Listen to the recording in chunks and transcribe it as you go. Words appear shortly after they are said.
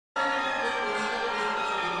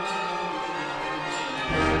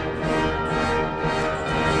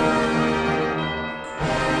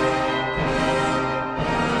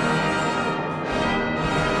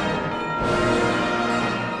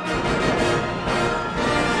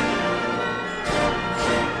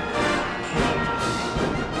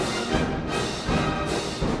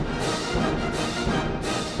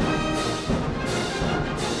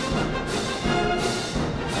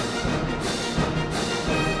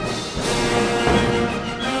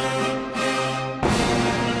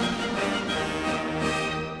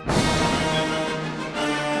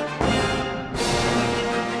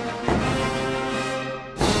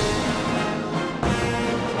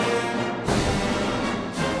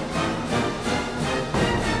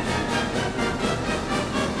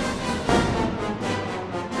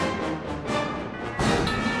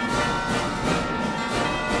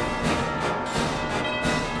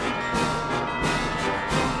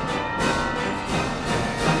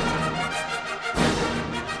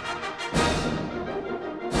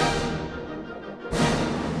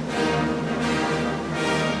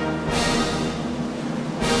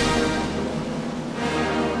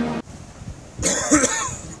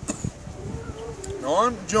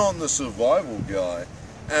I'm John the survival guy,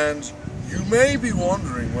 and you may be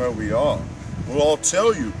wondering where we are. Well, I'll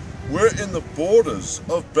tell you, we're in the borders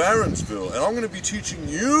of Barennsville, and I'm going to be teaching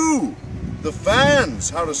you, the fans,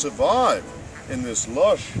 how to survive in this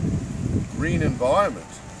lush, green environment.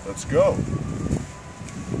 Let's go.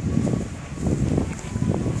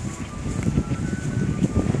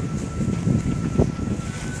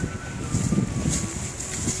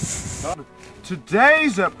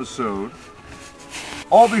 Today's episode,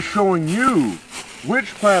 I'll be showing you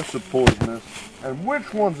which plants are poisonous and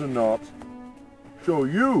which ones are not. Show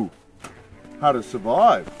you how to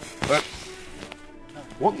survive. But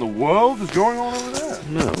what in the world is going on over there?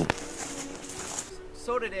 No.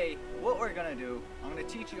 So today, what we're gonna do, I'm gonna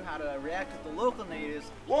teach you how to react with the local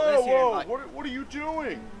natives. Whoa! What are you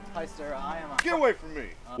doing? Hi, sir. I am. Get away from me!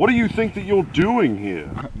 What do you think that you're doing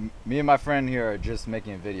here? Me and my friend here are just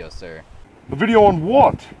making a video, sir. A video on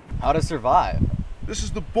what? How to survive. This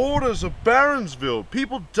is the borders of Barennsville.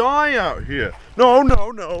 People die out here. No.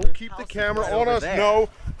 There's Keep the camera right on us. there.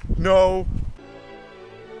 No.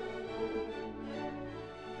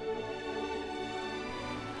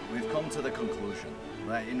 We've come to the conclusion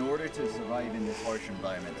that in order to survive in this harsh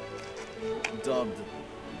environment, dubbed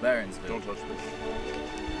Barennsville, Don't touch me.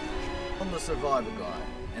 I'm the survival guy,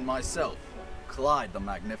 and myself, Clyde the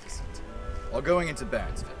Magnificent, are going into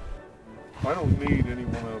Barennsville. I don't need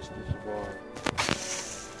anyone else to survive.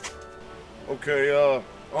 Okay,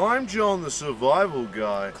 I'm John the survival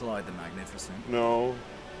guy. Clyde the Magnificent. No,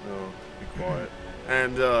 be quiet.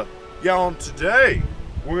 And, yeah, on today,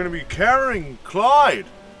 we're gonna be carrying Clyde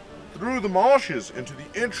through the marshes into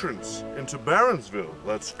the entrance into Barennsville.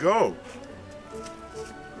 Let's go.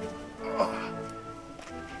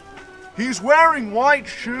 He's wearing white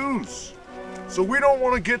shoes, so we don't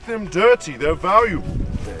want to get them dirty. They're valuable.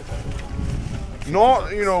 Not,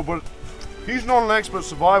 but he's not an expert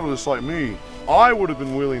survivalist like me. I would have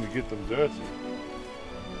been willing to get them dirty.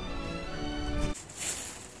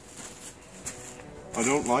 I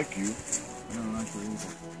don't like you. I don't like you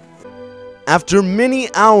either. After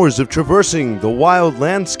many hours of traversing the wild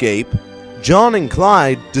landscape, John and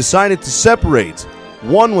Clyde decided to separate.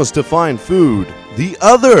 One was to find food, the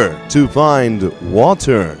other to find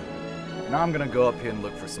water. Now I'm gonna go up here and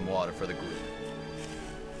look for some water for the group.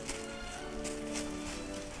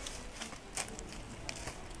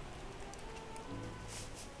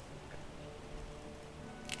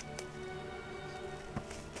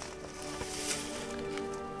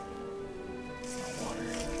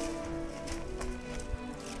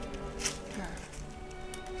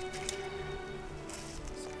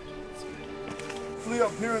 Hopefully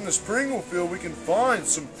up here in the Springle field we can find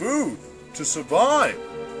some food to survive.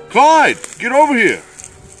 Clyde, get over here.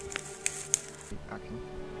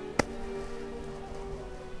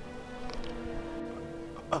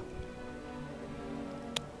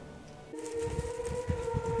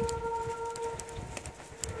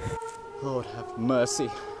 Lord have mercy.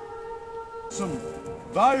 Some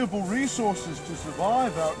valuable resources to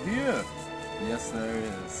survive out here. Yes, there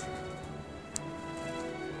is.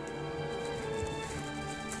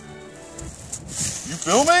 You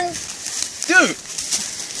filming? Dude!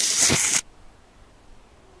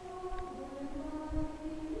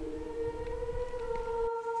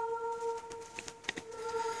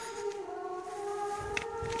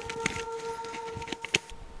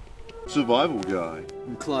 Survival guy.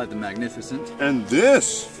 I'm Clyde the Magnificent. And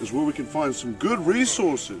this is where we can find some good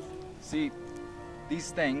resources. See,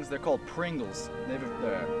 these things, they're called Pringles.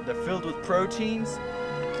 They're filled with proteins.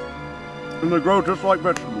 And they grow just like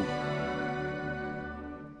vegetables.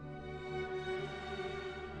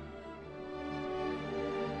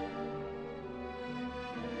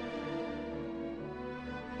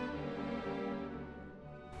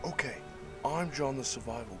 Okay, I'm John the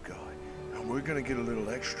survival guy, and we're gonna get a little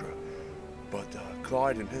extra. But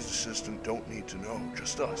Clyde and his assistant don't need to know,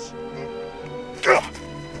 just us.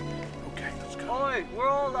 Okay, let's go. Oi, we're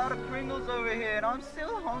all out of Pringles over here, and I'm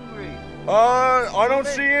still hungry. I don't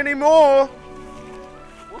see any more.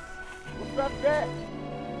 What's up there?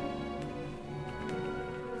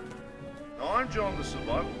 I'm John the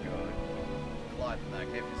survival guy. Clyde the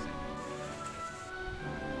Magnificent.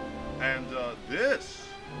 And this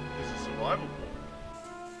is a survival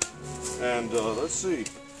board. And let's see.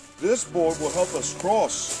 This board will help us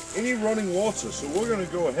cross any running water, so we're going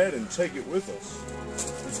to go ahead and take it with us.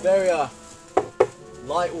 It's very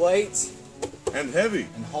lightweight And heavy.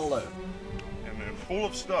 and hollow. And full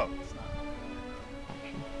of stuff.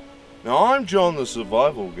 Now I'm John the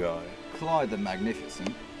survival guy. Clyde the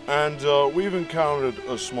Magnificent. And we've encountered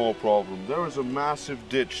a small problem. There is a massive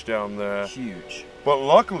ditch down there. Huge. But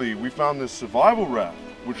luckily, we found this survival raft,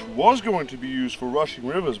 which was going to be used for rushing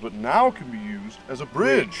rivers, but now can be used as a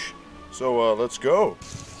bridge. So let's go.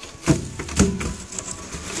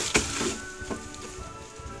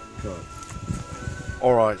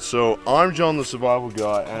 All right, so I'm John the survival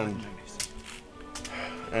guy,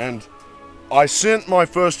 and I sent my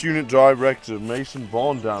first unit director, Mason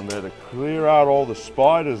Vaughn, down there to clear out all the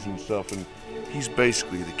spiders and stuff, and he's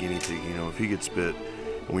basically the guinea pig. You know, if he gets bit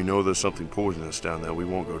and we know there's something poisonous down there, we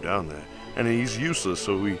won't go down there. And he's useless,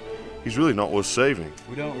 so he's really not worth saving.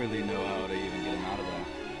 We don't really know how to even get him out of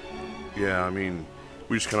there. Yeah, I mean,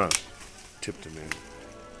 we just kind of tipped him in.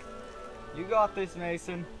 You got this,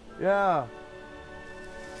 Mason. Yeah.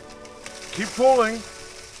 Keep pulling.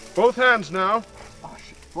 Both hands now. Oh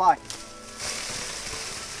shit, fly.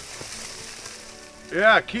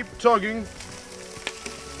 Yeah, keep tugging.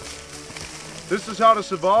 This is how to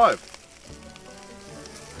survive.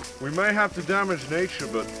 We may have to damage nature,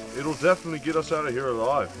 but it'll definitely get us out of here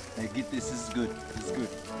alive. Hey, get this. This is good. This is good.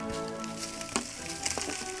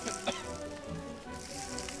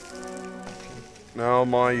 Now,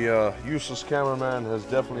 my useless cameraman has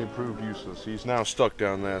definitely proved useless. He's now stuck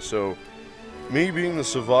down there, so me being the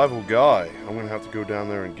survival guy, I'm going to have to go down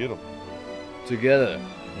there and get him. Together,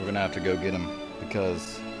 we're going to have to go get him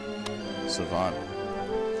because survival.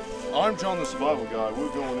 I'm John the survival guy. We're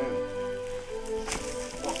going in.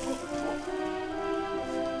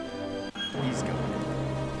 He's going in.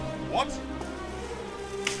 What?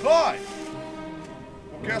 Clyde!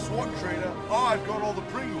 Well, guess what, trader? I've got all the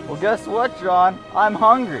Pringles. Well, guess what, John? I'm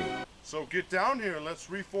hungry. So get down here and let's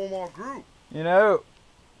reform our group. You know,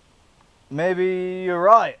 maybe you're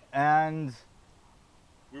right, and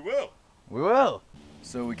We will. we will.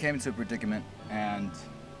 So we came into a predicament, and,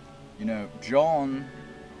 you know, John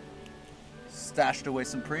stashed away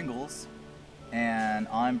some Pringles, and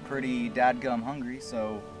I'm pretty dadgum hungry,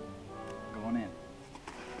 so go on in.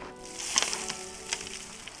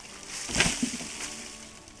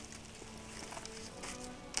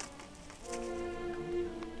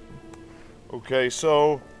 Okay,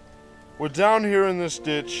 so we're down here in this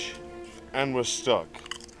ditch and we're stuck.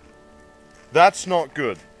 That's not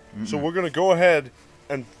good. So we're gonna go ahead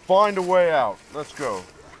and find a way out. Let's go.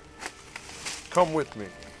 Come with me.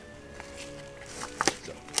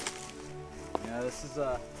 Yeah, this is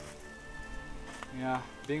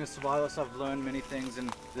being a survivalist, I've learned many things,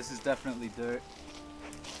 and this is definitely dirt.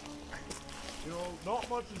 You know, not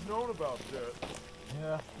much is known about dirt.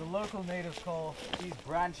 Yeah, the local natives call these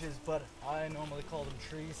branches, but I normally call them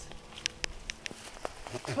trees.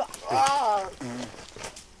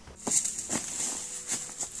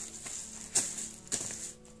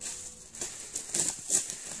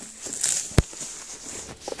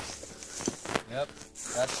 Yep,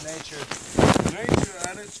 that's nature. Nature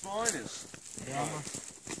at its finest. Yeah.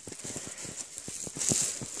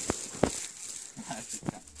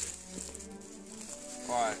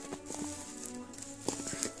 Alright.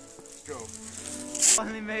 Let's go.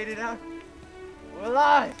 Finally made it out. We're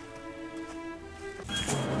alive.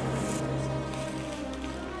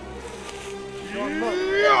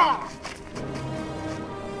 Yeah!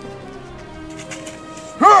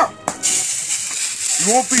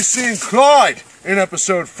 You won't be seeing Clyde in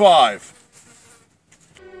episode 5.